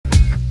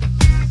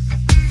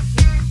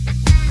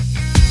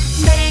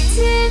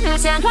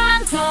So,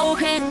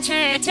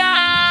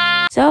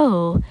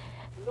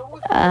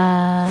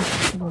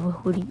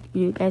 what do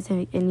you guys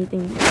have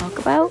anything to talk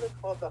about?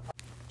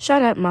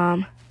 Shut up,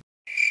 Mom.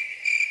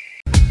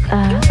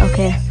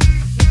 Okay.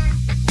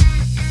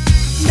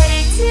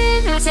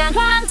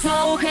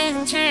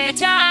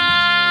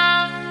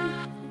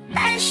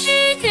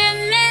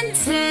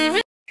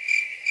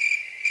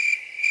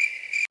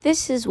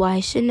 This is why I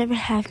should never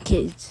have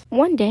kids.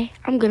 One day,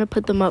 I'm gonna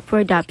put them up for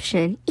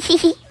adoption.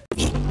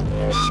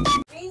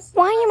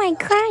 Why am I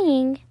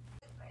crying?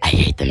 I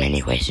hate them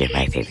anyways, they're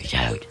my favorite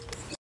child.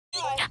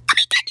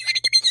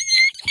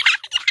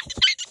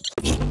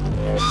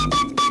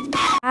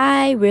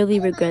 I really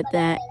regret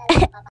that.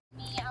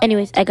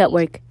 Anyways, I got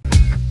work.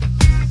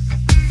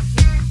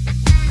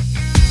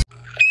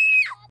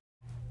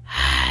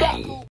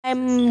 Hi.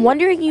 I'm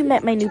wondering you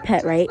met my new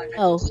pet, right?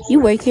 Oh, you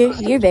work here?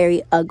 You're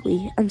very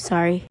ugly. I'm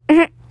sorry.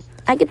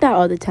 I get that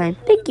all the time.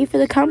 Thank you for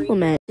the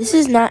compliment. This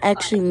is not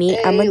actually me.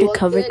 I'm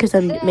undercover because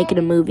I'm making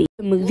a movie.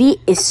 The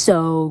movie is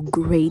so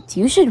great.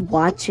 You should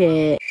watch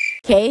it.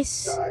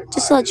 Case,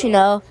 just to let you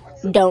know,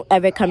 don't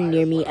ever come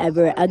near me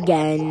ever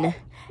again.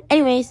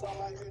 Anyways,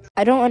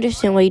 I don't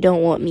understand why you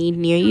don't want me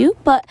near you,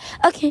 but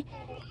okay,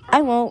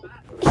 I won't.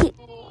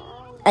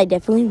 I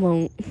definitely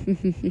won't.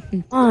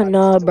 Oh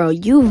no, bro,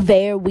 you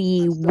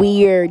very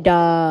weird.